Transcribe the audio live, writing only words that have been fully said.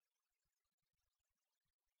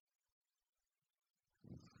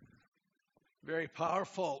Very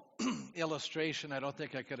powerful illustration. I don't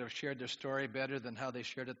think I could have shared their story better than how they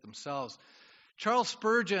shared it themselves. Charles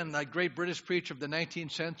Spurgeon, a great British preacher of the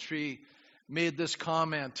 19th century, made this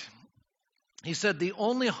comment. He said, "The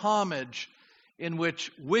only homage in which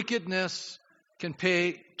wickedness can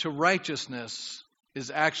pay to righteousness is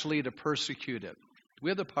actually to persecute it." Do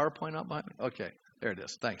we have the PowerPoint up behind me? Okay, there it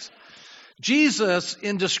is. Thanks. Jesus,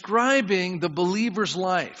 in describing the believer's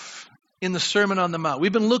life in the Sermon on the Mount,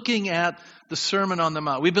 we've been looking at the Sermon on the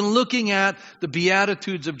Mount. We've been looking at the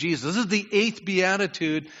Beatitudes of Jesus. This is the 8th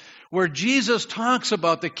Beatitude, where Jesus talks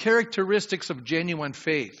about the characteristics of genuine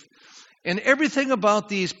faith. And everything about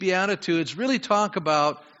these Beatitudes really talk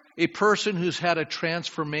about a person who's had a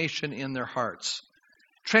transformation in their hearts,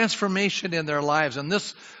 transformation in their lives. And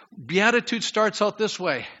this Beatitude starts out this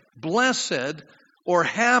way: blessed or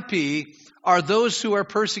happy are those who are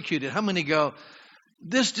persecuted. How many go,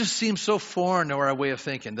 this just seems so foreign to our way of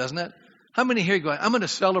thinking, doesn't it? How many here go, I'm going to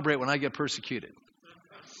celebrate when I get persecuted?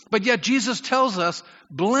 But yet Jesus tells us,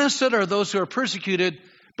 blessed are those who are persecuted,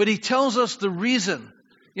 but he tells us the reason.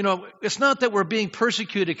 You know, it's not that we're being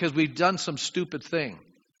persecuted because we've done some stupid thing,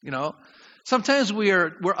 you know. Sometimes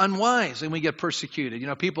we're unwise and we get persecuted. You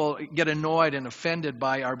know, people get annoyed and offended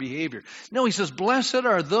by our behavior. No, he says, blessed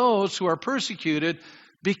are those who are persecuted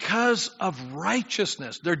because of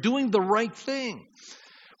righteousness. They're doing the right thing.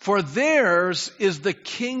 For theirs is the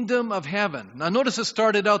kingdom of heaven. Now notice it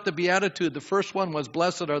started out the Beatitude. The first one was,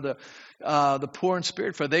 blessed are the poor in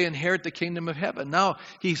spirit, for they inherit the kingdom of heaven. Now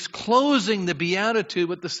he's closing the Beatitude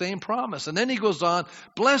with the same promise. And then he goes on,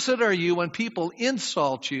 blessed are you when people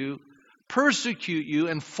insult you, persecute you,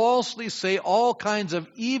 and falsely say all kinds of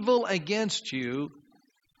evil against you,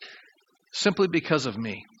 simply because of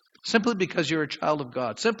me. Simply because you're a child of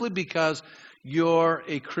God. Simply because you're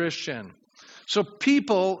a Christian. So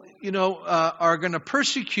people, are going to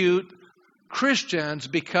persecute Christians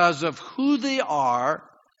because of who they are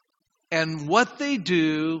and what they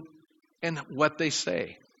do and what they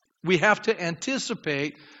say. We have to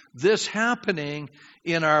anticipate this happening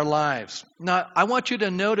in our lives. Now, I want you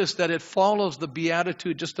to notice that it follows the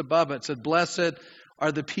Beatitude just above it. It said, blessed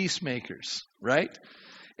are the peacemakers, right?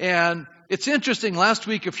 And it's interesting, last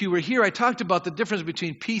week, if you were here, I talked about the difference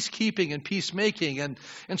between peacekeeping and peacemaking.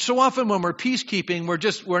 And so often when we're peacekeeping,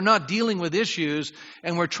 we're not dealing with issues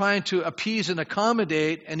and we're trying to appease and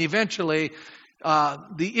accommodate, and eventually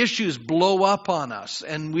the issues blow up on us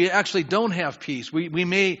and we actually don't have peace. We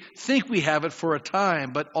may think we have it for a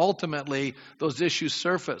time, but ultimately those issues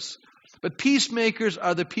surface. But peacemakers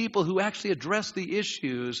are the people who actually address the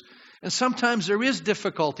issues. And sometimes there is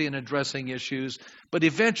difficulty in addressing issues, but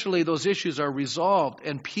eventually those issues are resolved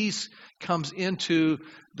and peace comes into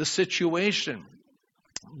the situation.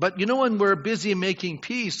 But when we're busy making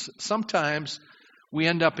peace, sometimes we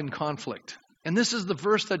end up in conflict. And this is the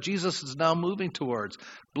verse that Jesus is now moving towards.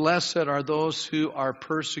 Blessed are those who are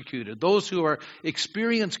persecuted, those who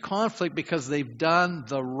experience conflict because they've done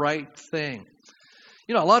the right thing.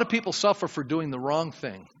 A lot of people suffer for doing the wrong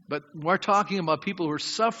thing, but we're talking about people who are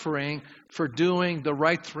suffering for doing the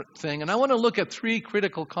right thing. And I want to look at 3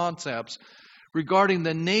 critical concepts regarding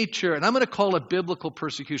the nature, and I'm going to call it biblical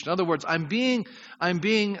persecution. In other words, I'm being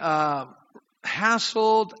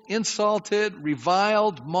hassled, insulted,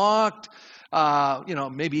 reviled, mocked,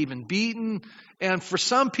 maybe even beaten. And for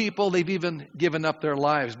some people, they've even given up their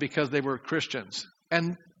lives because they were Christians.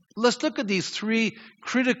 And let's look at these 3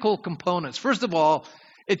 critical components. First of all,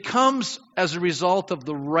 it comes as a result of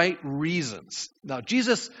the right reasons. Now,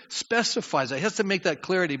 Jesus specifies that. He has to make that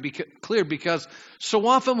clear because so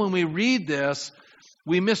often when we read this,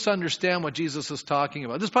 we misunderstand what Jesus is talking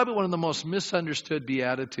about. This is probably one of the most misunderstood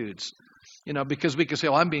Beatitudes, because we can say,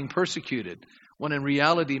 I'm being persecuted, when in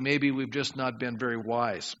reality, maybe we've just not been very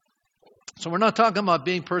wise. So we're not talking about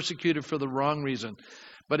being persecuted for the wrong reason.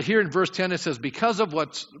 But here in verse 10 it says, because of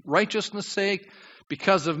what's righteousness' sake,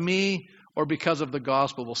 because of me, or because of the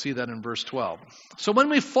gospel. We'll see that in verse 12. So when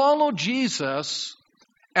we follow Jesus,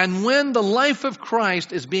 and when the life of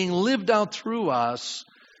Christ is being lived out through us,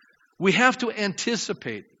 we have to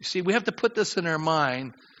anticipate. You see, we have to put this in our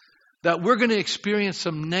mind that we're going to experience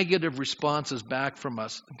some negative responses back from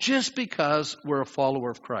us just because we're a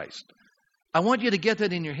follower of Christ. I want you to get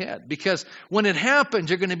that in your head, because when it happens,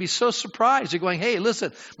 you're going to be so surprised. You're going, hey,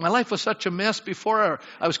 listen, my life was such a mess before.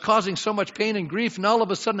 I was causing so much pain and grief, and all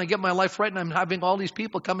of a sudden I get my life right, and I'm having all these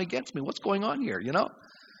people come against me. What's going on here,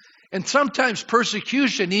 And sometimes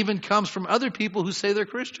persecution even comes from other people who say they're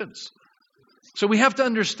Christians. So we have to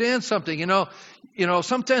understand something.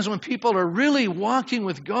 Sometimes when people are really walking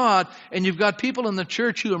with God and you've got people in the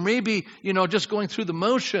church who are maybe, just going through the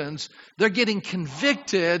motions, they're getting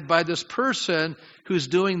convicted by this person who's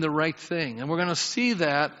doing the right thing. And we're going to see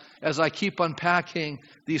that as I keep unpacking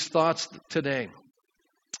these thoughts today.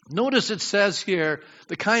 Notice it says here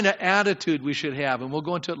the kind of attitude we should have, and we'll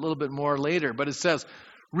go into it a little bit more later, but it says,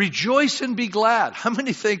 rejoice and be glad. How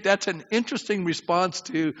many think that's an interesting response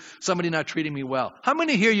to somebody not treating me well? How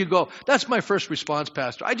many here you go, that's my first response,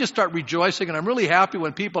 Pastor. I just start rejoicing and I'm really happy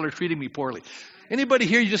when people are treating me poorly. Anybody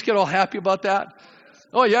here, you just get all happy about that?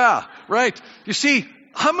 Oh yeah, right. You see,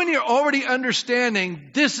 how many are already understanding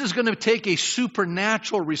this is going to take a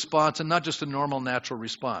supernatural response and not just a normal natural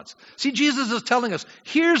response? See, Jesus is telling us,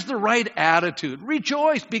 here's the right attitude.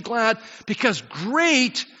 Rejoice, be glad, because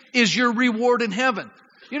great is your reward in heaven.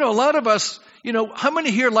 A lot of us, how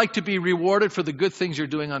many here like to be rewarded for the good things you're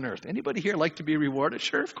doing on earth? Anybody here like to be rewarded?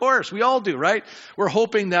 Sure, of course. We all do, right? We're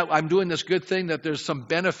hoping that I'm doing this good thing, that there's some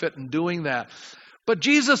benefit in doing that. But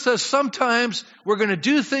Jesus says sometimes we're going to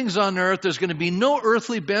do things on earth, there's going to be no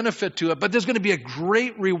earthly benefit to it, but there's going to be a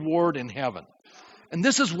great reward in heaven. And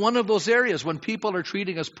this is one of those areas when people are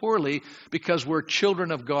treating us poorly because we're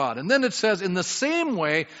children of God. And then it says, in the same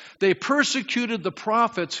way, they persecuted the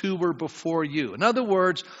prophets who were before you. In other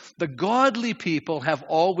words, the godly people have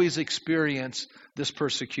always experienced this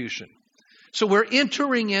persecution. So we're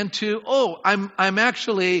entering into, I'm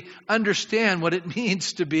actually understand what it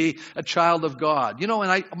means to be a child of God.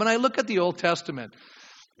 When I look at the Old Testament,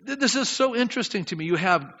 this is so interesting to me. You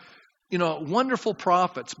have wonderful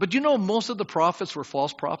prophets. But most of the prophets were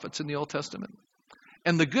false prophets in the Old Testament.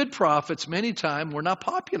 And the good prophets, many times, were not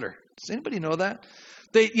popular. Does anybody know that?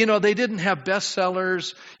 They didn't have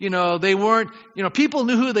bestsellers. They weren't, people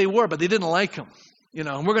knew who they were, but they didn't like them.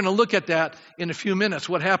 And we're going to look at that in a few minutes,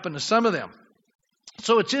 what happened to some of them.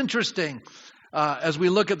 So it's interesting as we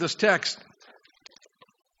look at this text.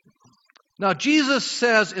 Now, Jesus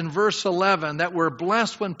says in verse 11 that we're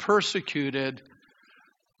blessed when persecuted,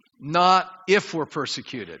 not if we're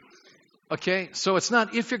persecuted. Okay? So it's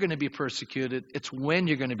not if you're going to be persecuted, it's when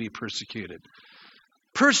you're going to be persecuted.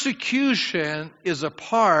 Persecution is a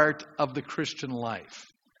part of the Christian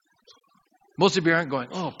life. Most of you aren't going,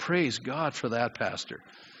 oh, praise God for that, Pastor.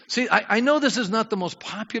 See, I know this is not the most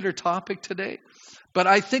popular topic today, but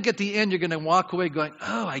I think at the end you're going to walk away going,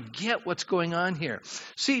 oh, I get what's going on here.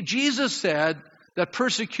 See, Jesus said that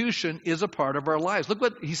persecution is a part of our lives. Look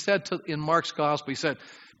what he said in Mark's gospel.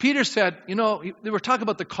 Peter said, they were talking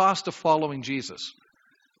about the cost of following Jesus.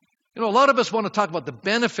 A lot of us want to talk about the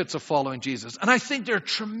benefits of following Jesus. And I think there are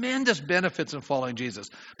tremendous benefits in following Jesus.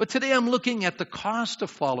 But today I'm looking at the cost of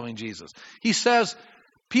following Jesus.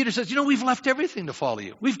 Peter says, we've left everything to follow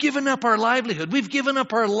you. We've given up our livelihood. We've given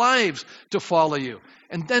up our lives to follow you.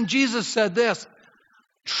 And then Jesus said this,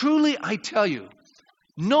 truly I tell you,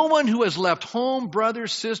 no one who has left home,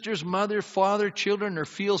 brothers, sisters, mother, father, children, or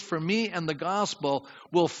fields for me and the gospel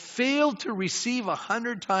will fail to receive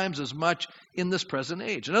 100 times as much in this present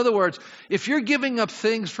age. In other words, if you're giving up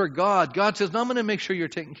things for God, God says, no, I'm going to make sure you're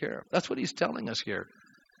taken care of. That's what he's telling us here.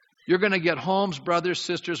 You're going to get homes, brothers,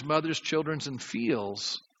 sisters, mothers, children, and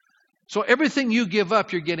fields. So everything you give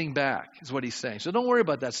up, you're getting back, is what he's saying. So don't worry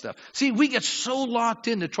about that stuff. See, we get so locked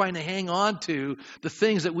into trying to hang on to the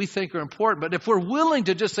things that we think are important. But if we're willing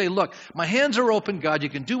to just say, look, my hands are open, God, you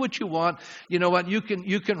can do what you want. You know what? You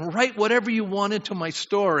can write whatever you want into my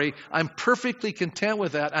story. I'm perfectly content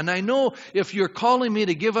with that. And I know if you're calling me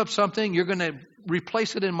to give up something, you're going to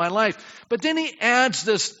replace it in my life. But then he adds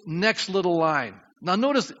this next little line. Now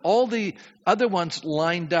notice all the other ones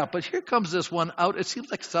lined up, but here comes this one out. It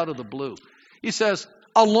seems like it's out of the blue. He says,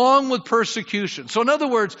 along with persecution. So in other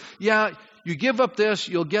words, yeah, you give up this,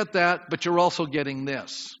 you'll get that, but you're also getting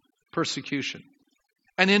this, persecution.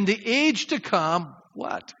 And in the age to come,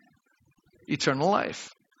 what? Eternal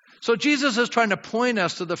life. So Jesus is trying to point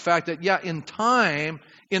us to the fact that, yeah, in time,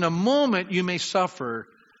 in a moment, you may suffer,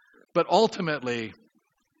 but ultimately,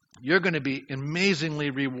 you're going to be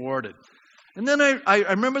amazingly rewarded. And then I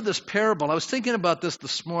remember this parable. I was thinking about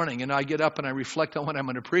this morning, and I get up and I reflect on what I'm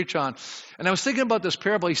going to preach on. And I was thinking about this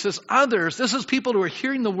parable. He says, others, this is people who are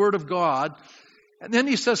hearing the word of God. And then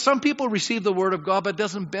he says, some people receive the word of God, but it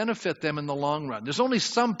doesn't benefit them in the long run. There's only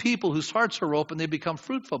some people whose hearts are open, they become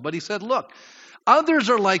fruitful. But he said, look, others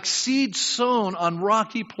are like seed sown on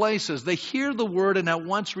rocky places. They hear the word and at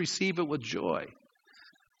once receive it with joy.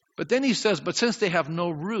 But then he says, but since they have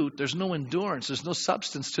no root, there's no endurance, there's no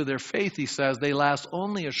substance to their faith, he says, they last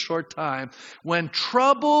only a short time. When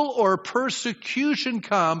trouble or persecution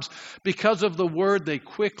comes because of the word, they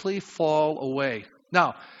quickly fall away.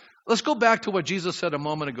 Now, Let's go back to what Jesus said a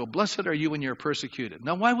moment ago. Blessed are you when you're persecuted.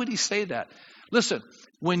 Now, why would he say that? Listen,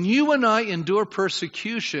 when you and I endure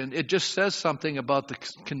persecution, it just says something about the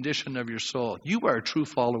condition of your soul. You are a true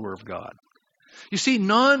follower of God. You see,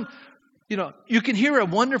 you can hear a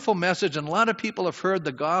wonderful message, and a lot of people have heard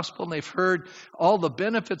the gospel, and they've heard all the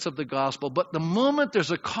benefits of the gospel, but the moment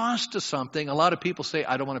there's a cost to something, a lot of people say,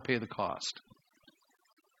 I don't want to pay the cost.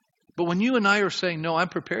 But when you and I are saying, no, I'm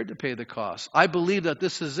prepared to pay the cost. I believe that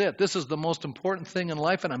this is it. This is the most important thing in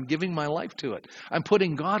life, and I'm giving my life to it. I'm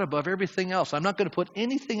putting God above everything else. I'm not going to put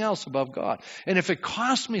anything else above God. And if it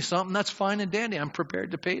costs me something, that's fine and dandy. I'm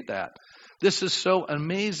prepared to pay that. This is so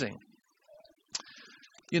amazing.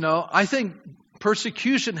 I think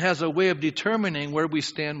persecution has a way of determining where we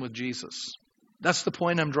stand with Jesus. That's the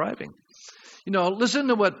point I'm driving. Listen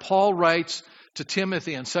to what Paul writes to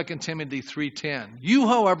Timothy in 2 Timothy 3:10. You,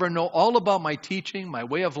 however, know all about my teaching, my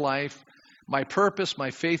way of life, my purpose,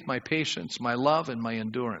 my faith, my patience, my love, and my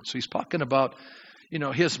endurance. So he's talking about,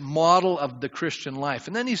 his model of the Christian life.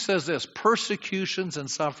 And then he says this, persecutions and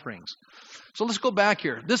sufferings. So let's go back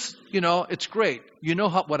here. This, it's great. You know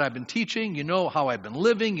what I've been teaching. You know how I've been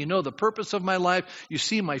living. You know the purpose of my life. You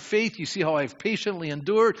see my faith. You see how I've patiently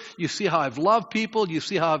endured. You see how I've loved people. You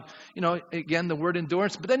see how again, the word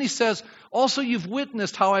endurance. But then he says, also you've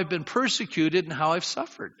witnessed how I've been persecuted and how I've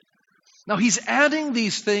suffered. Now he's adding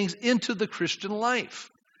these things into the Christian life.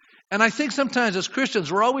 And I think sometimes as Christians,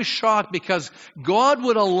 we're always shocked because God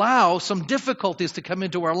would allow some difficulties to come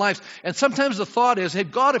into our lives. And sometimes the thought is, hey,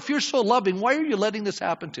 God, if you're so loving, why are you letting this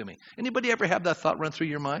happen to me? Anybody ever have that thought run through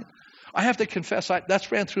your mind? I have to confess,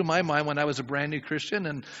 that's ran through my mind when I was a brand new Christian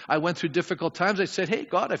and I went through difficult times. I said, hey,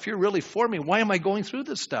 God, if you're really for me, why am I going through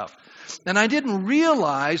this stuff? And I didn't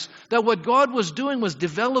realize that what God was doing was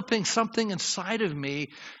developing something inside of me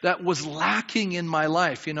that was lacking in my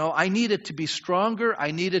life. I needed to be stronger.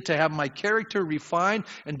 I needed to have my character refined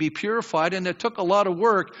and be purified. And it took a lot of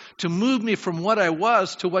work to move me from what I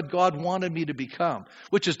was to what God wanted me to become,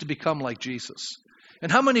 which is to become like Jesus.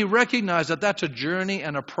 And how many recognize that that's a journey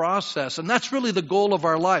and a process? And that's really the goal of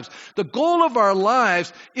our lives. The goal of our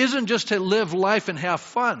lives isn't just to live life and have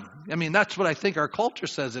fun. I mean, that's what I think our culture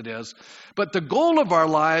says it is. But the goal of our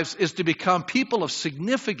lives is to become people of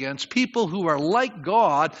significance, people who are like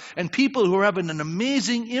God, and people who are having an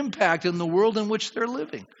amazing impact in the world in which they're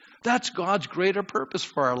living. That's God's greater purpose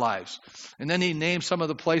for our lives. And then he names some of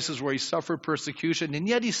the places where he suffered persecution. And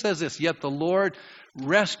yet he says this, yet the Lord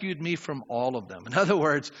rescued me from all of them. In other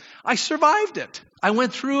words, I survived it. I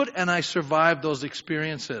went through it and I survived those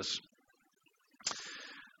experiences.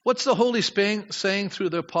 What's the Holy Spirit saying through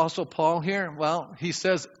the Apostle Paul here? Well, he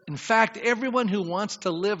says, in fact, everyone who wants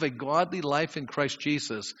to live a godly life in Christ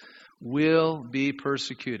Jesus will be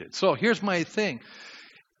persecuted. So here's my thing.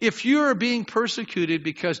 If you're being persecuted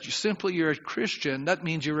because you're a Christian, that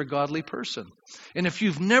means you're a godly person. And if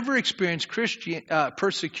you've never experienced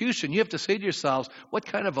persecution, you have to say to yourselves, what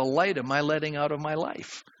kind of a light am I letting out of my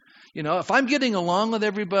life? If I'm getting along with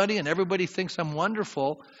everybody and everybody thinks I'm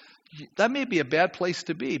wonderful, that may be a bad place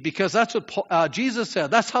to be, because that's what Jesus said.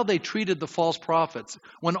 That's how they treated the false prophets.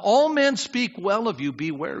 When all men speak well of you,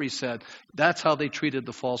 beware, he said. That's how they treated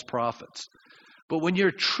the false prophets. But when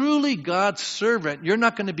you're truly God's servant, you're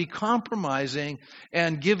not going to be compromising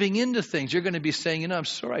and giving into things. You're going to be saying, I'm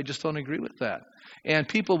sorry, I just don't agree with that. And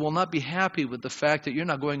people will not be happy with the fact that you're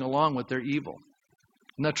not going along with their evil.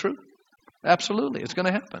 Isn't that true? Absolutely. It's going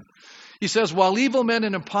to happen. He says, while evil men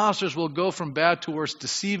and impostors will go from bad to worse,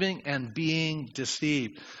 deceiving and being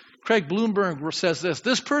deceived. Craig Bloomberg says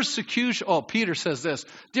this persecution, Peter says this,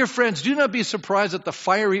 dear friends, do not be surprised at the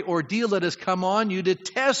fiery ordeal that has come on you to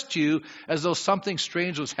test you as though something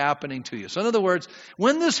strange was happening to you. So in other words,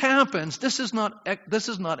 when this happens, this is not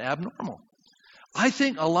abnormal. I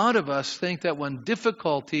think a lot of us think that when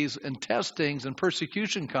difficulties and testings and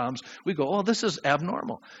persecution comes, we go, this is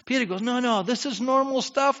abnormal. Peter goes, no, this is normal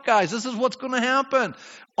stuff, guys. This is what's going to happen.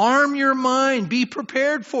 Arm your mind. Be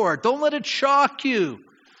prepared for it. Don't let it shock you.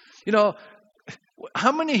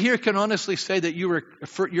 How many here can honestly say that you're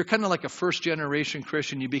kind of like a first-generation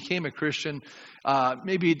Christian? You became a Christian.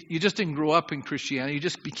 Maybe you just didn't grow up in Christianity. You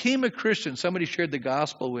just became a Christian. Somebody shared the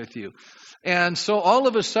gospel with you. And so all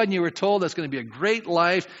of a sudden you were told that's going to be a great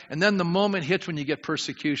life. And then the moment hits when you get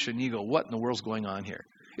persecution. You go, what in the world's going on here?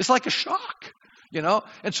 It's like a shock.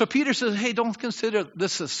 And so Peter says, hey, don't consider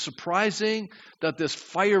this as surprising that this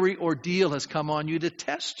fiery ordeal has come on you to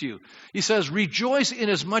test you. He says, rejoice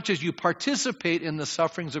inasmuch as you participate in the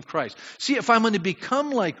sufferings of Christ. See, if I'm going to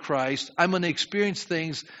become like Christ, I'm going to experience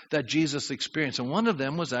things that Jesus experienced. And one of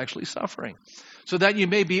them was actually suffering. So that you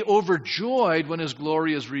may be overjoyed when his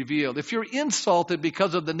glory is revealed. If you're insulted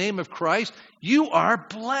because of the name of Christ, you are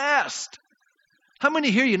blessed. How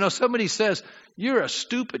many here, somebody says, you're a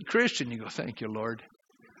stupid Christian. You go, thank you, Lord.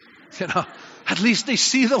 At least they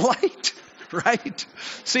see the light, right?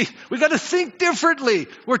 See, we got to think differently.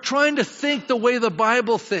 We're trying to think the way the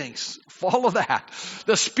Bible thinks. Follow that.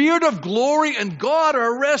 The Spirit of glory and God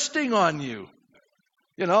are resting on you.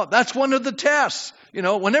 That's one of the tests.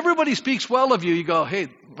 When everybody speaks well of you, you go, hey,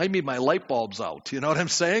 maybe my light bulb's out. You know what I'm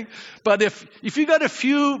saying? But if you got a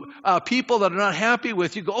few people that are not happy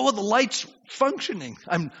with you, go, oh, the light's functioning.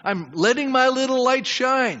 I'm letting my little light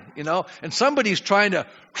shine, and somebody's trying to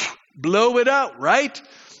blow it out, right?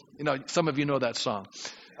 Some of you know that song.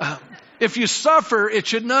 If you suffer, it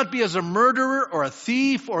should not be as a murderer or a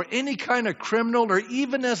thief or any kind of criminal or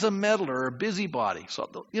even as a meddler or a busybody. So,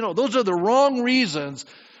 those are the wrong reasons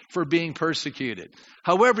for being persecuted.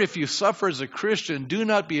 However, if you suffer as a Christian, do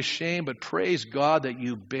not be ashamed, but praise God that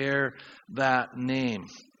you bear that name.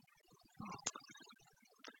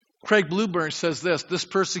 Craig Blueburn says this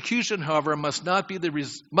persecution, however, must be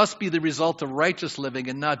the result of righteous living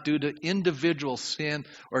and not due to individual sin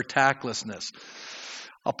or tactlessness.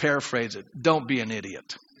 I'll paraphrase it. Don't be an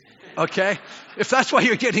idiot. Okay? If that's why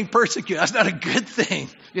you're getting persecuted, that's not a good thing.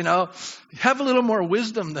 Have a little more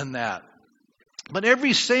wisdom than that. But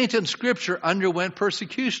every saint in Scripture underwent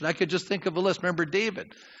persecution. I could just think of a list. Remember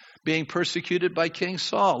David being persecuted by King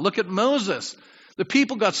Saul. Look at Moses. The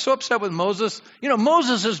people got so upset with Moses.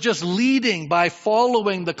 Moses is just leading by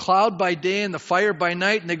following the cloud by day and the fire by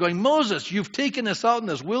night. And they're going, Moses, you've taken us out in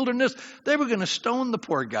this wilderness. They were going to stone the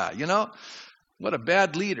poor guy, What a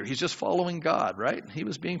bad leader. He's just following God, right? He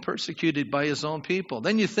was being persecuted by his own people.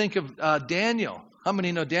 Then you think of Daniel. How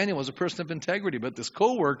many know Daniel was a person of integrity, but his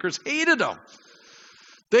co-workers hated him.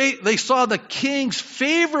 They saw the king's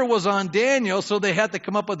favor was on Daniel, so they had to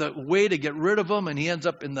come up with a way to get rid of him, and he ends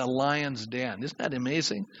up in the lion's den. Isn't that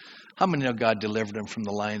amazing? How many know God delivered him from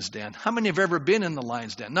the lion's den? How many have ever been in the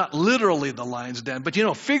lion's den? Not literally the lion's den, but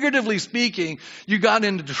figuratively speaking, you got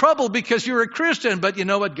into trouble because you're a Christian, but you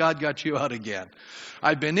know what? God got you out again.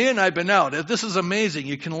 I've been in, I've been out. This is amazing.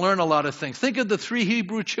 You can learn a lot of things. Think of the 3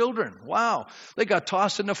 Hebrew children. Wow. They got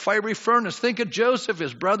tossed in a fiery furnace. Think of Joseph.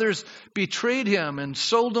 His brothers betrayed him and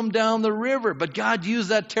sold him down the river, but God used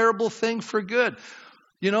that terrible thing for good.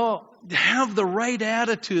 Have the right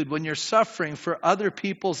attitude when you're suffering for other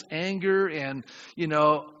people's anger and,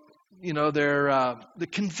 their the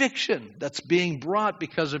conviction that's being brought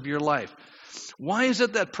because of your life. Why is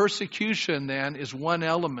it that persecution then is one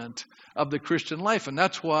element of the Christian life? And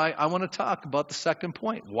that's why I want to talk about the second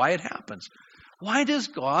point, why it happens. Why does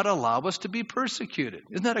God allow us to be persecuted?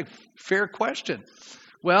 Isn't that a fair question?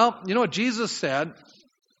 Well, what Jesus said,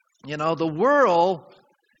 the world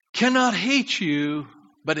cannot hate you,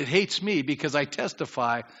 but it hates me because I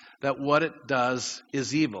testify that what it does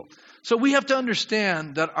is evil. So we have to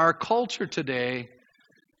understand that our culture today,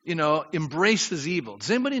 embraces evil. Does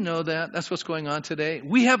anybody know that? That's what's going on today.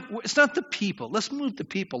 It's not the people. Let's move the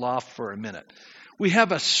people off for a minute. We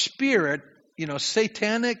have a spirit,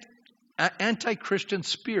 satanic, anti-Christian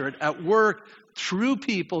spirit at work through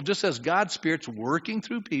people, just as God's Spirit's working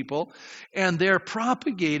through people, and they're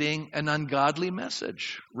propagating an ungodly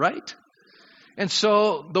message, right? And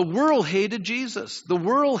so the world hated Jesus. The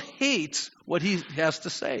world hates what he has to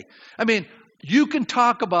say. I mean, you can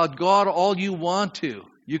talk about God all you want to.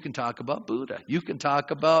 You can talk about Buddha. You can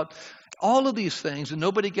talk about all of these things, and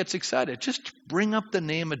nobody gets excited. Just bring up the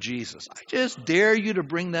name of Jesus. I just dare you to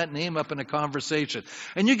bring that name up in a conversation.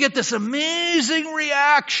 And you get this amazing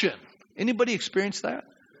reaction. Anybody experience that?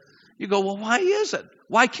 You go, well, why is it?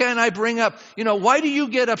 Why can't I bring up, why do you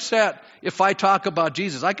get upset if I talk about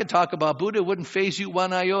Jesus? I could talk about Buddha, it wouldn't faze you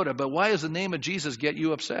one iota, but why does the name of Jesus get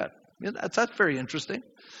you upset? That's very interesting.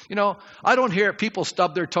 I don't hear people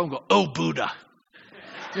stub their tongue and go, oh, Buddha.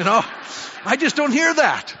 I just don't hear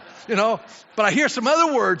that, but I hear some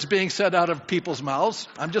other words being said out of people's mouths.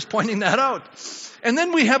 I'm just pointing that out. And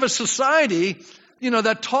then we have a society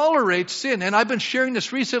that tolerates sin. And I've been sharing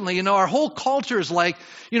this recently. Our whole culture is like,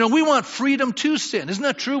 we want freedom to sin. Isn't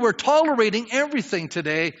that true? We're tolerating everything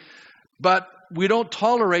today, but we don't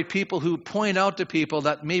tolerate people who point out to people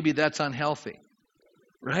that maybe that's unhealthy.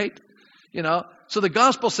 Right? So the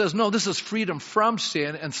gospel says, no, this is freedom from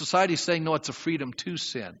sin, and society's saying, no, it's a freedom to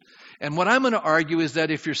sin. And what I'm going to argue is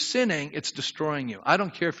that if you're sinning, it's destroying you. I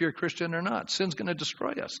don't care if you're a Christian or not. Sin's going to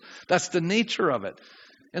destroy us. That's the nature of it.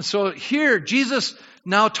 And so here, Jesus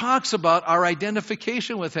now talks about our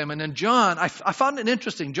identification with him. And in John, I found it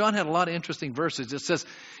interesting. John had a lot of interesting verses. It says,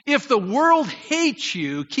 if the world hates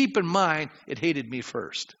you, keep in mind, it hated me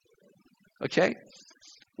first. Okay?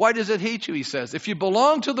 Why does it hate you? He says, if you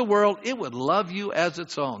belong to the world, it would love you as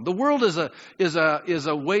its own. The world is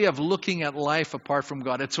a way of looking at life apart from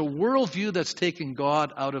God. It's a worldview that's taking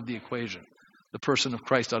God out of the equation, the person of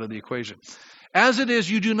Christ out of the equation. As it is,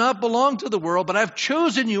 you do not belong to the world, but I've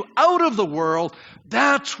chosen you out of the world.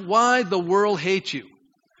 That's why the world hates you.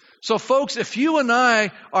 So folks, if you and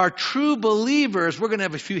I are true believers, we're going to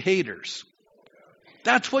have a few haters.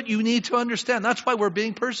 That's what you need to understand. That's why we're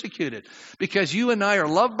being persecuted. Because you and I are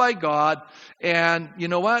loved by God. And you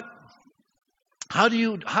know what? How do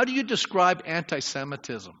you describe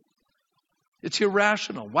anti-Semitism? It's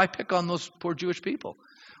irrational. Why pick on those poor Jewish people?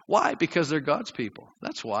 Why? Because they're God's people.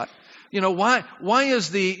 That's why. Why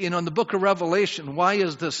is in the book of Revelation, why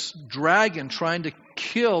is this dragon trying to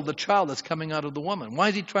kill the child that's coming out of the woman? Why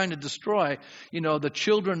is he trying to destroy, the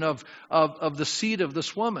children of the seed of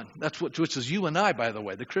this woman? Which is you and I, by the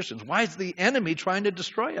way, the Christians. Why is the enemy trying to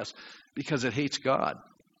destroy us? Because it hates God.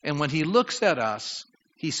 And when he looks at us,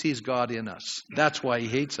 he sees God in us. That's why he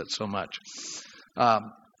hates it so much.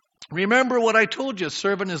 Remember what I told you, a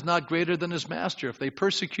servant is not greater than his master. If they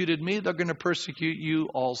persecuted me, they're going to persecute you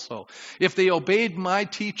also. If they obeyed my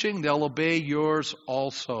teaching, they'll obey yours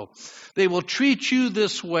also. They will treat you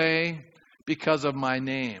this way because of my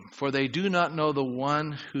name, for they do not know the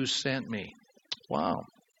one who sent me. Wow.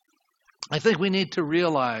 I think we need to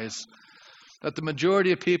realize that the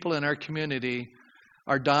majority of people in our community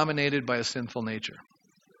are dominated by a sinful nature.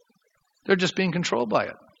 They're just being controlled by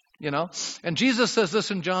it. And Jesus says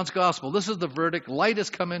this in John's gospel. This is the verdict. Light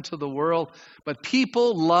has come into the world, but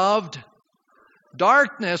people loved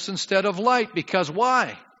darkness instead of light. Because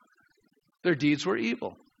why? Their deeds were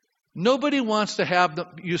evil. Nobody wants to have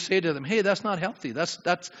you say to them, hey, that's not healthy. That's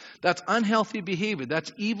unhealthy behavior.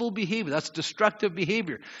 That's evil behavior. That's destructive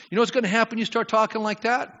behavior. You know what's going to happen when you start talking like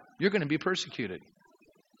that? You're going to be persecuted.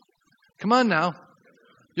 Come on now.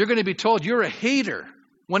 You're going to be told you're a hater,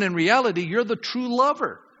 when in reality, you're the true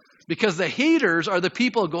lover. Because the haters are the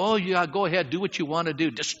people who go, oh yeah, go ahead, do what you want to do.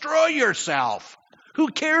 Destroy yourself. Who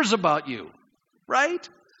cares about you? Right?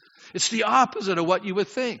 It's the opposite of what you would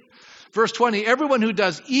think. Verse 20, everyone who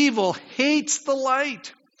does evil hates the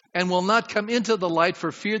light and will not come into the light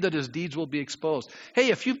for fear that his deeds will be exposed.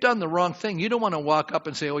 Hey, if you've done the wrong thing, you don't want to walk up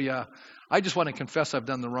and say, oh yeah, I just want to confess I've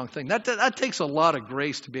done the wrong thing. That takes a lot of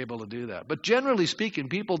grace to be able to do that. But generally speaking,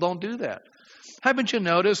 people don't do that. Haven't you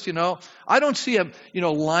noticed, I don't see a,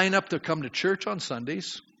 lineup to come to church on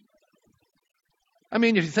Sundays. I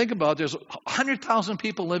mean, if you think about it, there's 100,000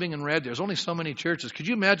 people living in Red Deer. There's only so many churches. Could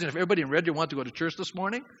you imagine if everybody in Red Deer wanted to go to church this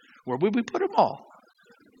morning? Where would we put them all?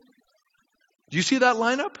 Do you see that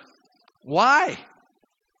lineup? Why?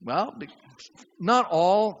 Well, not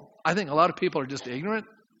all. I think a lot of people are just ignorant.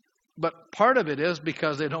 But part of it is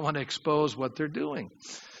because they don't want to expose what they're doing.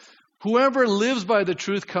 Whoever lives by the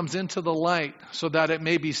truth comes into the light so that it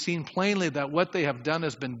may be seen plainly that what they have done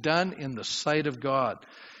has been done in the sight of God.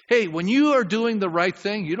 Hey, when you are doing the right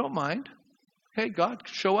thing, you don't mind. Hey, God,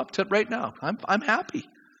 show up to it right now. I'm happy.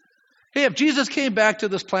 Hey, if Jesus came back to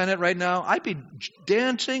this planet right now, I'd be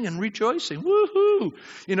dancing and rejoicing. Woohoo!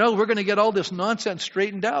 We're going to get all this nonsense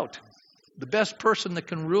straightened out. The best person that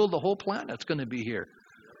can rule the whole planet's going to be here.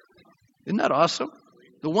 Isn't that awesome?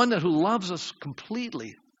 The one who loves us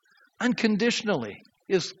completely, unconditionally,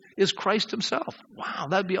 is Christ himself. Wow,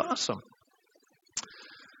 that'd be awesome.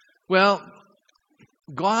 Well,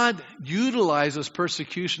 God utilizes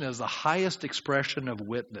persecution as the highest expression of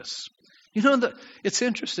witness. It's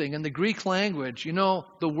interesting. In the Greek language,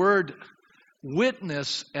 the word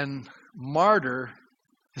witness and martyr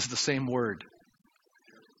is the same word.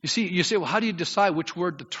 You say, well, how do you decide which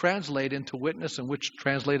word to translate into witness and which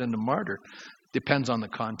translate into martyr? Depends on the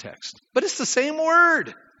context. But it's the same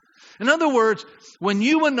word. In other words, when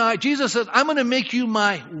you and I, Jesus says, I'm going to make you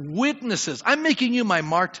my witnesses. I'm making you my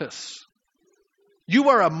martyrs. You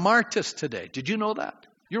are a martyr today. Did you know that?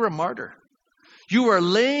 You're a martyr. You are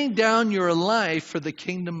laying down your life for the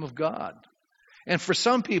kingdom of God. And for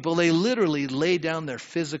some people, they literally lay down their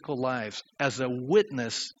physical lives as a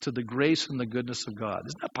witness to the grace and the goodness of God.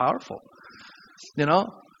 Isn't that powerful?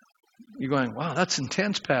 You're going, wow, that's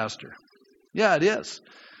intense, Pastor. Yeah, it is.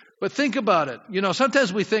 But think about it.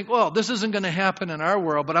 Sometimes we think, well, this isn't going to happen in our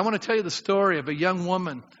world. But I want to tell you the story of a young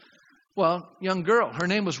woman Well, young girl. Her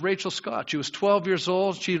name was Rachel Scott. She was 12 years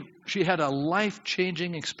old. She had a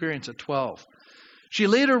life-changing experience at 12. She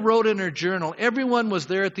later wrote in her journal, everyone was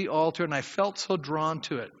there at the altar and I felt so drawn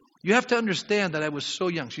to it. You have to understand that I was so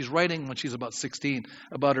young. She's writing when she's about 16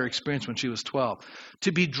 about her experience when she was 12.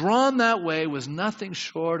 To be drawn that way was nothing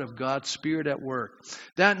short of God's Spirit at work.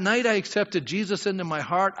 That night I accepted Jesus into my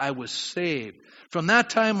heart. I was saved. From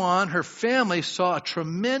that time on, her family saw a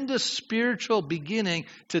tremendous spiritual beginning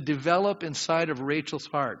to develop inside of Rachel's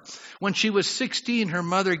heart. When she was 16, her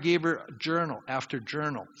mother gave her journal after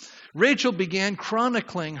journal. Rachel began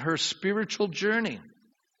chronicling her spiritual journey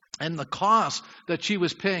and the cost that she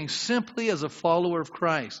was paying simply as a follower of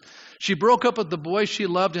Christ. She broke up with the boy she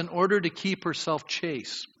loved in order to keep herself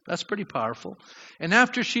chaste. That's pretty powerful. And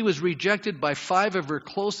after she was rejected by 5 of her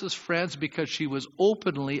closest friends because she was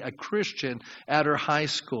openly a Christian at her high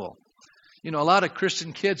school. You know, a lot of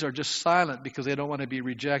Christian kids are just silent because they don't want to be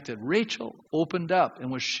rejected. Rachel opened up and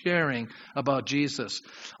was sharing about Jesus.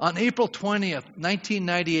 On April 20th,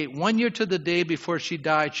 1998, 1 year to the day before she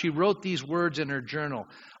died, she wrote these words in her journal.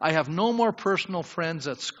 I have no more personal friends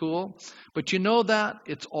at school, but you know that?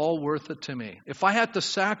 It's all worth it to me. If I had to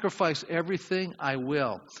sacrifice everything, I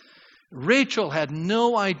will. Rachel had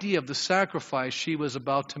no idea of the sacrifice she was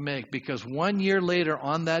about to make because 1 year later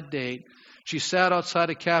on that date, she sat outside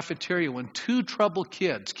a cafeteria when 2 troubled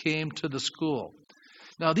kids came to the school.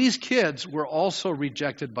 Now, these kids were also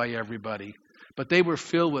rejected by everybody, but they were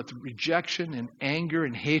filled with rejection and anger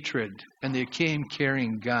and hatred, and they came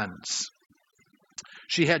carrying guns.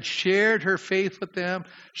 She had shared her faith with them.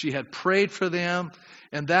 She had prayed for them.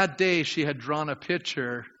 And that day, she had drawn a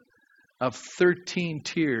picture of 13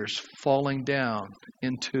 tears falling down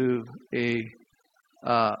into a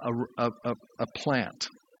plant.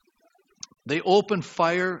 They opened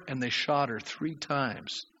fire and they shot her 3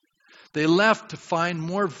 times. They left to find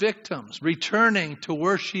more victims, returning to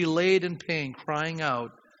where she laid in pain, crying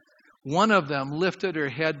out. One of them lifted her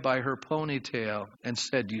head by her ponytail and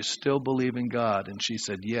said, "Do you still believe in God?" And she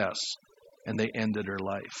said, "Yes." And they ended her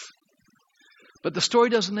life. But the story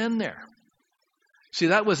doesn't end there. See,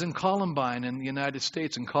 that was in Columbine in the United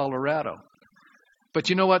States, in Colorado. But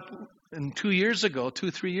you know what? And 3 years ago,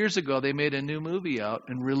 they made a new movie out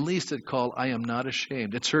and released it called I Am Not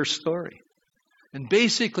Ashamed. It's her story. And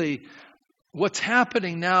basically, what's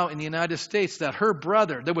happening now in the United States, that her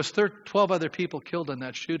brother, there was 12 other people killed in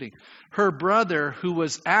that shooting. Her brother, who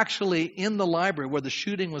was actually in the library where the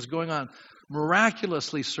shooting was going on,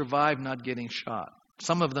 miraculously survived not getting shot.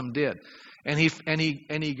 Some of them did. And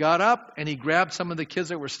he got up and he grabbed some of the kids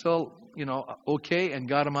that were still, okay, and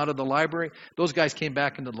got them out of the library. Those guys came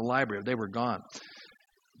back into the library. They were gone.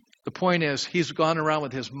 The point is, he's gone around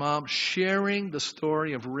with his mom sharing the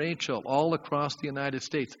story of Rachel all across the United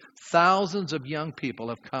States. Thousands of young people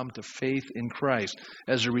have come to faith in Christ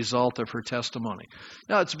as a result of her testimony.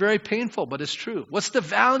 Now, it's very painful, but it's true. What's the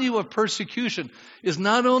value of persecution is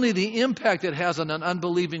not only the impact it has on an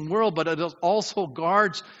unbelieving world, but it also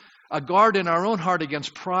guards a guard in our own heart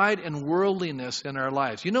against pride and worldliness in our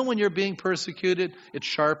lives. You know, when you're being persecuted, it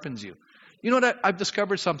sharpens you. You know what? I've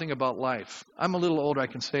discovered something about life. I'm a little older, I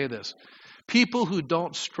can say this. People who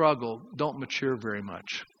don't struggle don't mature very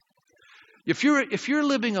much. If you're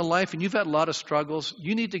living a life and you've had a lot of struggles,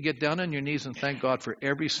 you need to get down on your knees and thank God for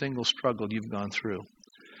every single struggle you've gone through.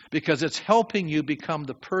 Because it's helping you become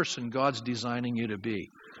the person God's designing you to be.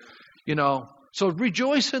 So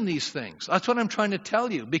rejoice in these things. That's what I'm trying to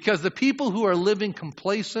tell you. Because the people who are living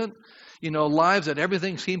complacent, lives that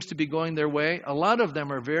everything seems to be going their way, a lot of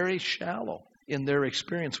them are very shallow in their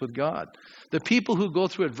experience with God. The people who go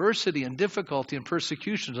through adversity and difficulty and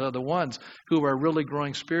persecutions are the ones who are really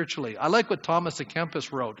growing spiritually. I like what Thomas à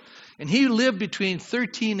Kempis wrote. And he lived between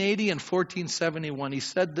 1380 and 1471. He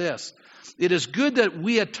said this, "It is good that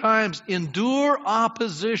we at times endure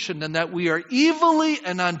opposition and that we are evilly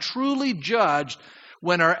and untruly judged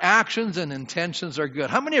when our actions and intentions are good."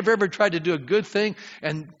 How many have ever tried to do a good thing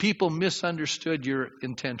and people misunderstood your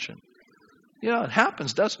intention? It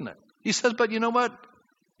happens, doesn't it? He says, but you know what?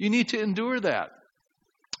 You need to endure that.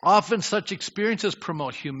 Often such experiences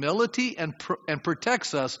promote humility and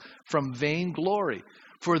protects us from vainglory.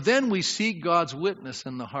 For then we see God's witness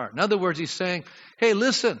in the heart. In other words, he's saying, hey,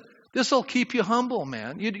 listen, this will keep you humble,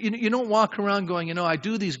 man. You don't walk around going, I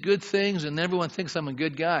do these good things and everyone thinks I'm a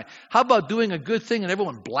good guy. How about doing a good thing and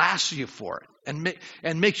everyone blasts you for it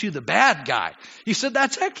and makes you the bad guy? He said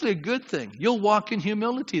that's actually a good thing. You'll walk in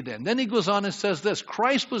humility then. Then he goes on and says this,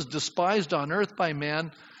 Christ was despised on earth by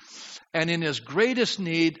men, and in his greatest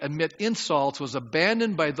need, amid insults, was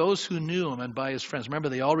abandoned by those who knew him and by his friends. Remember,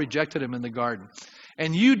 they all rejected him in the garden.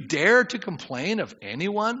 And you dare to complain of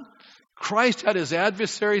anyone Christ had his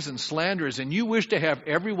adversaries and slanderers, and you wish to have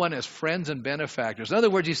everyone as friends and benefactors. In other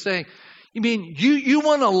words, he's saying, you mean you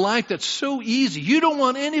want a life that's so easy. You don't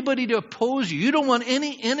want anybody to oppose you. You don't want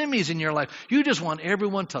any enemies in your life. You just want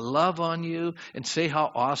everyone to love on you and say how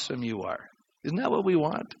awesome you are. Isn't that what we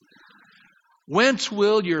want? Whence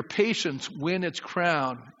will your patience win its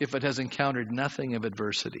crown if it has encountered nothing of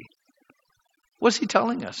adversity? What's he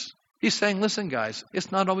telling us? He's saying, listen, guys,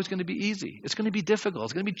 it's not always going to be easy. It's going to be difficult.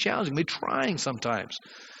 It's going to be challenging. It's going to be trying sometimes.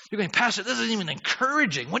 You're going, Pastor, this isn't even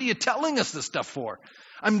encouraging. What are you telling us this stuff for?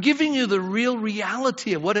 I'm giving you the real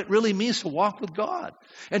reality of what it really means to walk with God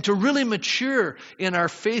and to really mature in our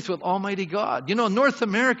faith with Almighty God. You know, in North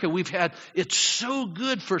America, we've had it so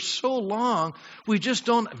good for so long, we just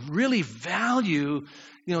don't really value,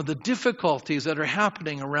 the difficulties that are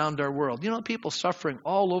happening around our world. People suffering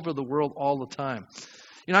all over the world all the time.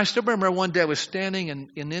 I still remember one day I was standing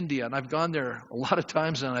in India, and I've gone there a lot of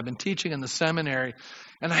times, and I've been teaching in the seminary,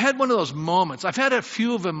 and I had one of those moments. I've had a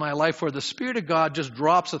few of them in my life where the Spirit of God just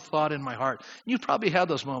drops a thought in my heart. You've probably had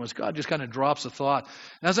those moments. God just kind of drops a thought.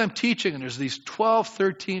 And as I'm teaching, and there's these 12,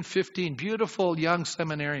 13, 15 beautiful young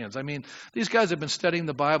seminarians. I mean, these guys have been studying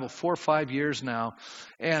the Bible 4 or 5 years now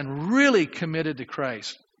and really committed to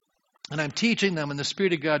Christ. And I'm teaching them, and the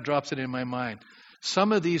Spirit of God drops it in my mind.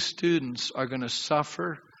 Some of these students are going to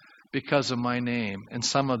suffer because of my name, and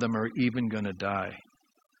some of them are even going to die.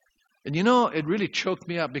 And it really choked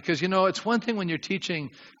me up because, it's one thing when you're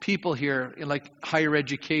teaching people here in like higher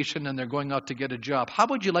education and they're going out to get a job. How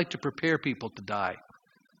would you like to prepare people to die?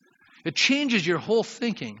 It changes your whole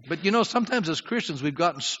thinking. But, sometimes as Christians, we've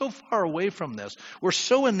gotten so far away from this. We're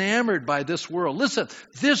so enamored by this world. Listen,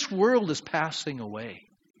 this world is passing away.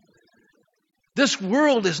 This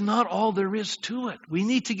world is not all there is to it. We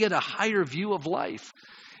need to get a higher view of life.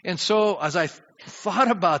 And so as I thought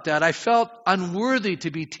about that, I felt unworthy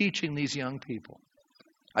to be teaching these young people.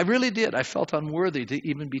 I really did. I felt unworthy to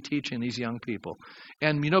even be teaching these young people.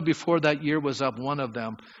 And, before that year was up, one of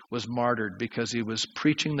them was martyred because he was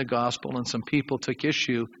preaching the gospel and some people took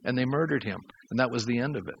issue and they murdered him. And that was the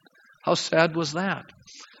end of it. How sad was that?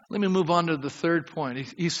 Let me move on to the third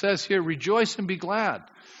point. He says here, rejoice and be glad.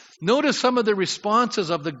 Notice some of the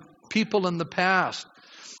responses of the people in the past.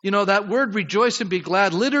 That word rejoice and be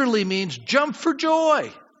glad literally means jump for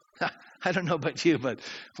joy. I don't know about you, but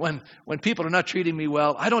when people are not treating me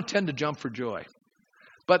well, I don't tend to jump for joy.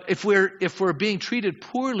 But if we're being treated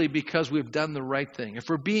poorly because we've done the right thing, if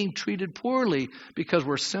we're being treated poorly because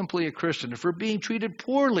we're simply a Christian, if we're being treated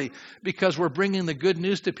poorly because we're bringing the good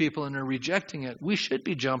news to people and they're rejecting it, we should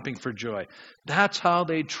be jumping for joy. That's how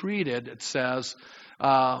they treated, it says,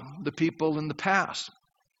 the people in the past.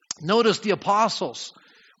 Notice the apostles,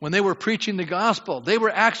 when they were preaching the gospel, they were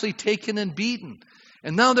actually taken and beaten.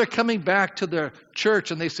 And now they're coming back to their church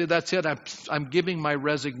and they say, that's it, I'm giving my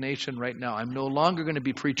resignation right now. I'm no longer going to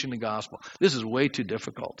be preaching the gospel. This is way too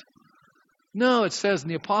difficult. No, it says, and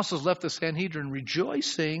the apostles left the Sanhedrin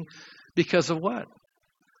rejoicing because of what?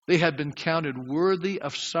 They had been counted worthy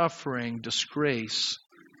of suffering disgrace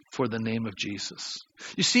for the name of Jesus.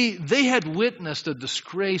 You see, they had witnessed the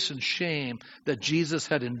disgrace and shame that Jesus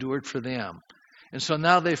had endured for them. And so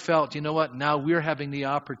now they felt, you know what? Now we're having the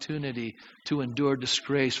opportunity to endure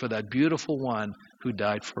disgrace for that beautiful one who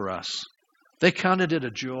died for us. They counted it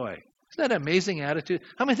a joy. Isn't that an amazing attitude?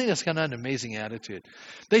 How many think that's kind of an amazing attitude?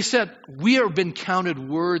 They said, we have been counted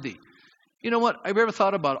worthy. You know what? I've ever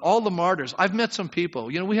thought about all the martyrs. I've met some people.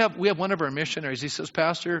 We have one of our missionaries. He says,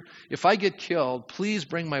 Pastor, if I get killed, please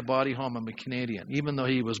bring my body home. I'm a Canadian, even though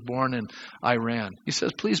he was born in Iran. He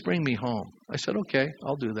says, please bring me home. I said, okay,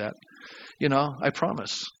 I'll do that. I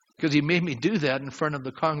promise. Because he made me do that in front of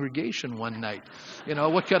the congregation one night.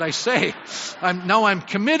 What could I say? I'm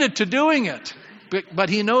committed to doing it. But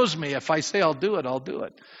he knows me. If I say I'll do it, I'll do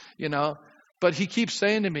it. But he keeps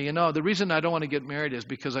saying to me, the reason I don't want to get married is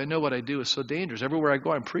because I know what I do is so dangerous. Everywhere I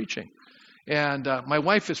go, I'm preaching. And my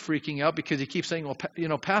wife is freaking out because he keeps saying,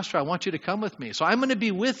 well, Pastor, I want you to come with me. So I'm going to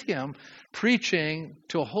be with him preaching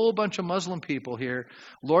to a whole bunch of Muslim people here,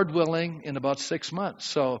 Lord willing, in about 6 months.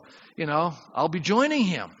 So, I'll be joining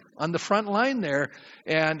him on the front line there.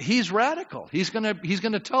 And he's radical. He's going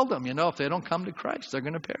to tell them, if they don't come to Christ, they're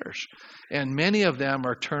going to perish. And many of them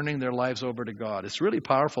are turning their lives over to God. It's really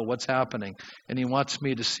powerful what's happening. And he wants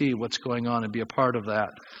me to see what's going on and be a part of that.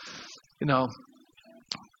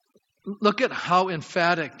 Look at how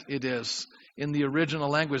emphatic it is in the original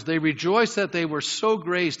language. They rejoiced that they were so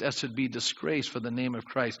graced as to be disgraced for the name of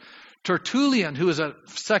Christ. Tertullian, who is a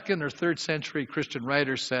 2nd or 3rd century Christian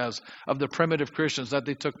writer, says of the primitive Christians that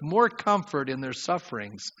they took more comfort in their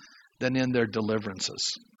sufferings than in their deliverances.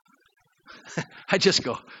 I just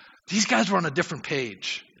go, These guys were on a different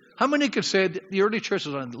page. How many could say the early church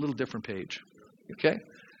was on a little different page? Okay?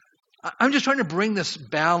 I'm just trying to bring this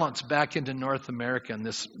balance back into North America and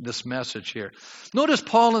this message here. Notice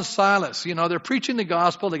Paul and Silas, they're preaching the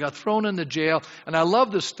gospel. They got thrown into jail. And I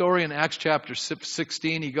love the story in Acts chapter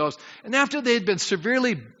 16. He goes, and after they'd been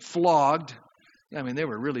severely flogged, they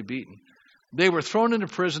were really beaten. They were thrown into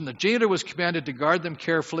prison. The jailer was commanded to guard them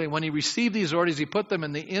carefully. When he received these orders, he put them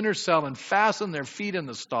in the inner cell and fastened their feet in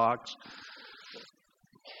the stocks.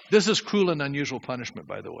 This is cruel and unusual punishment,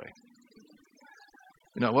 by the way.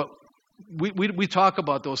 We talk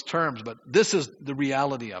about those terms, but this is the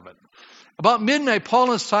reality of it. About midnight,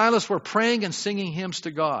 Paul and Silas were praying and singing hymns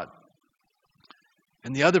to God.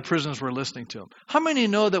 And the other prisoners were listening to them. How many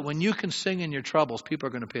know that when you can sing in your troubles, people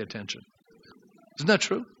are going to pay attention? Isn't that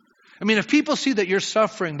true? If people see that you're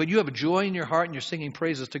suffering, but you have joy in your heart and you're singing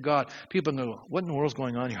praises to God, people go, what in the world's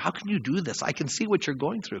going on here? How can you do this? I can see what you're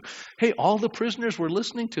going through. Hey, all the prisoners were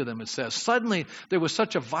listening to them, it says. Suddenly, there was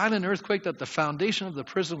such a violent earthquake that the foundation of the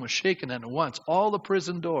prison was shaken, and at once all the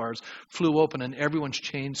prison doors flew open and everyone's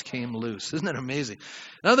chains came loose. Isn't that amazing?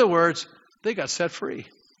 In other words, they got set free.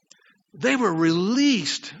 They were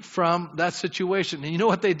released from that situation. And you know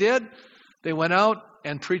what they did? They went out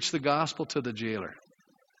and preached the gospel to the jailer.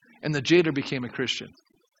 And the jailer became a Christian.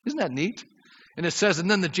 Isn't that neat? And it says,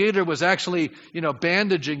 and then the jailer was actually,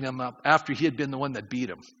 bandaging them up after he had been the one that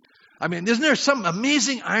beat him. Isn't there some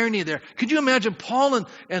amazing irony there? Could you imagine Paul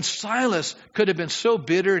and Silas could have been so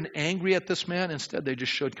bitter and angry at this man? Instead, they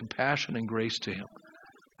just showed compassion and grace to him.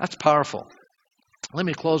 That's powerful. Let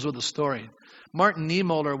me close with a story. Martin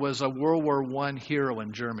Niemöller was a World War I hero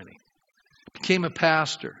in Germany. Became a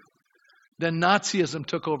pastor. Then Nazism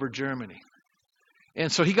took over Germany. And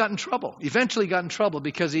so he got in trouble, eventually got in trouble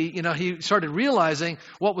because he started realizing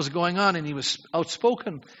what was going on, and he was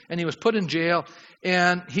outspoken, and he was put in jail,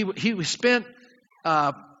 and he spent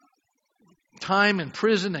time in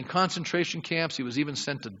prison and concentration camps. He was even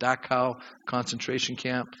sent to Dachau concentration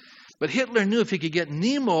camp. But Hitler knew if he could get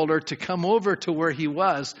Niemöller to come over to where he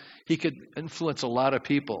was, he could influence a lot of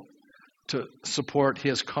people to support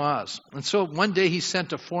his cause. And so one day he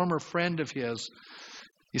sent a friend of his,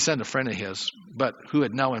 but who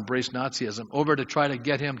had now embraced Nazism, over to try to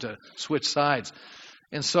get him to switch sides.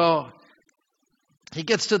 And so he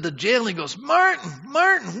gets to the jail and he goes,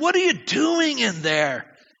 Martin, what are you doing in there?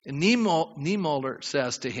 And Niemöller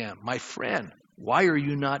says to him, my friend, why are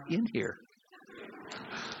you not in here?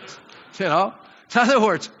 In other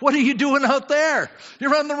words, what are you doing out there?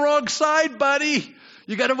 You're on the wrong side, buddy.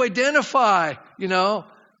 You got to identify,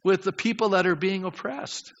 with the people that are being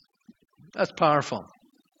oppressed. That's powerful.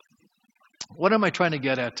 What am I trying to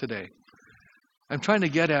get at today? I'm trying to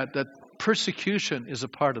get at that persecution is a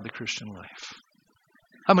part of the Christian life.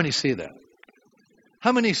 How many see that?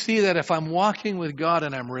 How many see that if I'm walking with God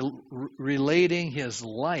and I'm relating His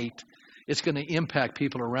light, it's going to impact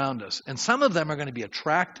people around us? And some of them are going to be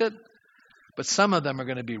attracted, but some of them are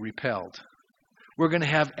going to be repelled. We're going to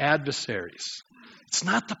have adversaries. It's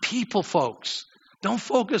not the people, folks. Don't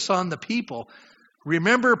focus on the people.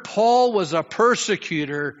 Remember, Paul was a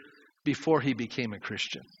persecutor before he became a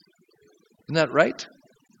Christian. Isn't that right?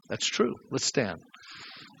 That's true. Let's stand.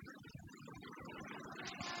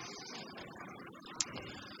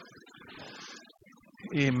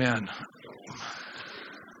 Amen.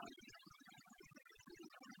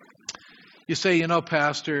 You say,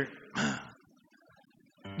 Pastor,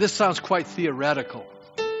 this sounds quite theoretical,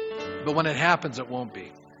 but when it happens, it won't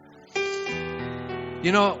be.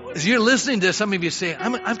 As you're listening to this, some of you say,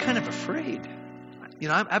 I'm kind of afraid.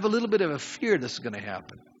 I have a little bit of a fear this is going to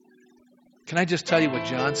happen. Can I just tell you what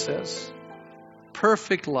John says?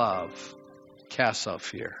 Perfect love casts out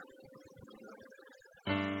fear.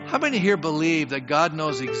 How many here believe that God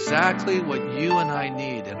knows exactly what you and I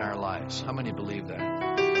need in our lives? How many believe that?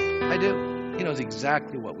 I do. He knows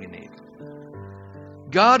exactly what we need.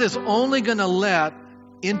 God is only going to let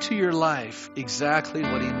into your life exactly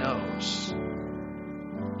what He knows.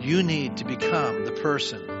 You need to become the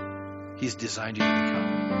person He's designed you to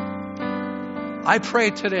become. I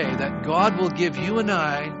pray today that God will give you and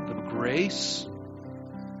I the grace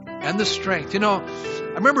and the strength.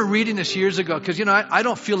 I remember reading this years ago because, I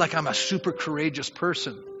don't feel like I'm a super courageous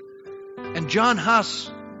person. And John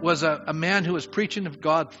Huss was a man who was preaching the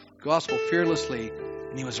gospel fearlessly,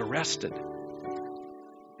 and he was arrested.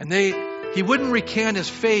 And he wouldn't recant his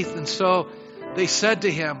faith, and so they said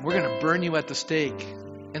to him, we're going to burn you at the stake.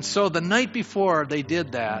 And so the night before they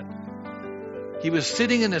did that, he was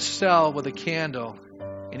sitting in his cell with a candle,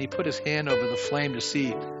 and he put his hand over the flame to see,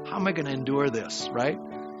 how am I going to endure this, right?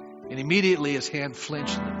 And immediately his hand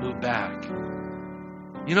flinched and it moved back.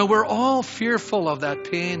 You know, we're all fearful of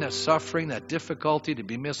that pain, that suffering, that difficulty, to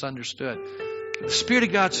be misunderstood. The Spirit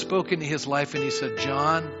of God spoke into his life and he said,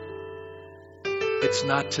 John, it's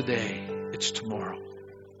not today, it's tomorrow.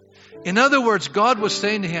 In other words, God was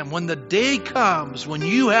saying to him, when the day comes when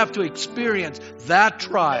you have to experience that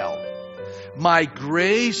trial, my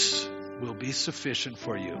grace will be sufficient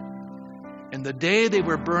for you. And the day they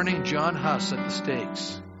were burning John Huss at the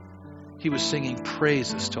stakes, he was singing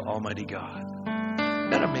praises to Almighty God. Isn't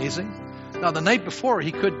that amazing? Now, the night before,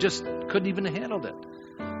 he couldn't even have handled it.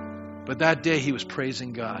 But that day, he was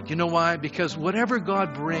praising God. You know why? Because whatever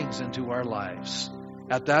God brings into our lives,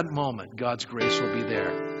 at that moment, God's grace will be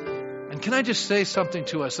there. And can I just say something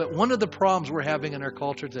to us? That one of the problems we're having in our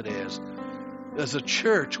culture today is, as a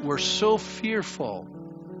church, we're so fearful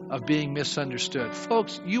of being misunderstood.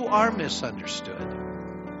 Folks, you are misunderstood.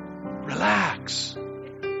 Relax.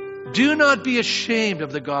 Do not be ashamed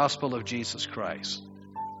of the gospel of Jesus Christ.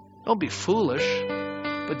 Don't be foolish,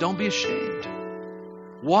 but don't be ashamed.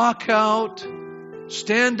 Walk out,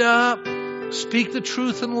 stand up, speak the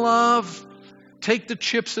truth in love, take the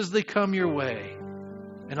chips as they come your way,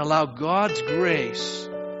 and allow God's grace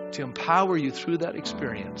to empower you through that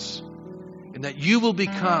experience, and that you will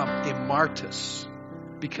become a martyrs,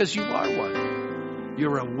 because you are one.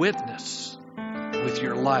 You're a witness with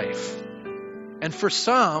your life. And for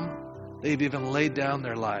some, they've even laid down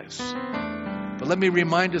their lives. But let me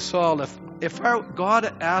remind us all, if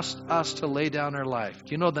God asked us to lay down our life,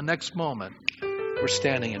 you know, the next moment, we're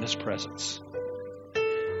standing in his presence.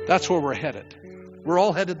 That's where we're headed. We're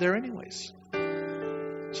all headed there anyways.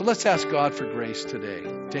 So let's ask God for grace today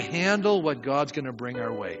to handle what God's going to bring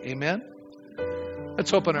our way. Amen?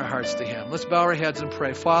 Let's open our hearts to him. Let's bow our heads and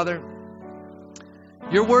pray. Father,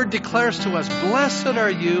 your word declares to us, blessed are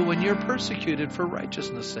you when you're persecuted for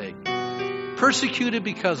righteousness' sake. Persecuted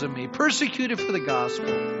because of me. Persecuted for the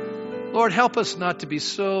gospel. Lord, help us not to be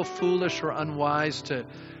so foolish or unwise to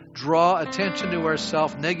draw attention to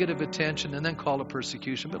ourselves, negative attention, and then call it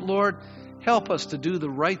persecution. But Lord, help us to do the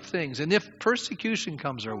right things. And if persecution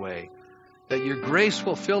comes our way, that your grace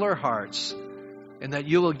will fill our hearts, and that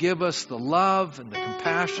you will give us the love and the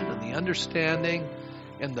compassion and the understanding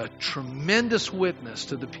and the tremendous witness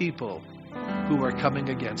to the people who are coming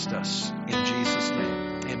against us. In Jesus'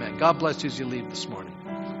 name, amen. God bless you as you leave this morning.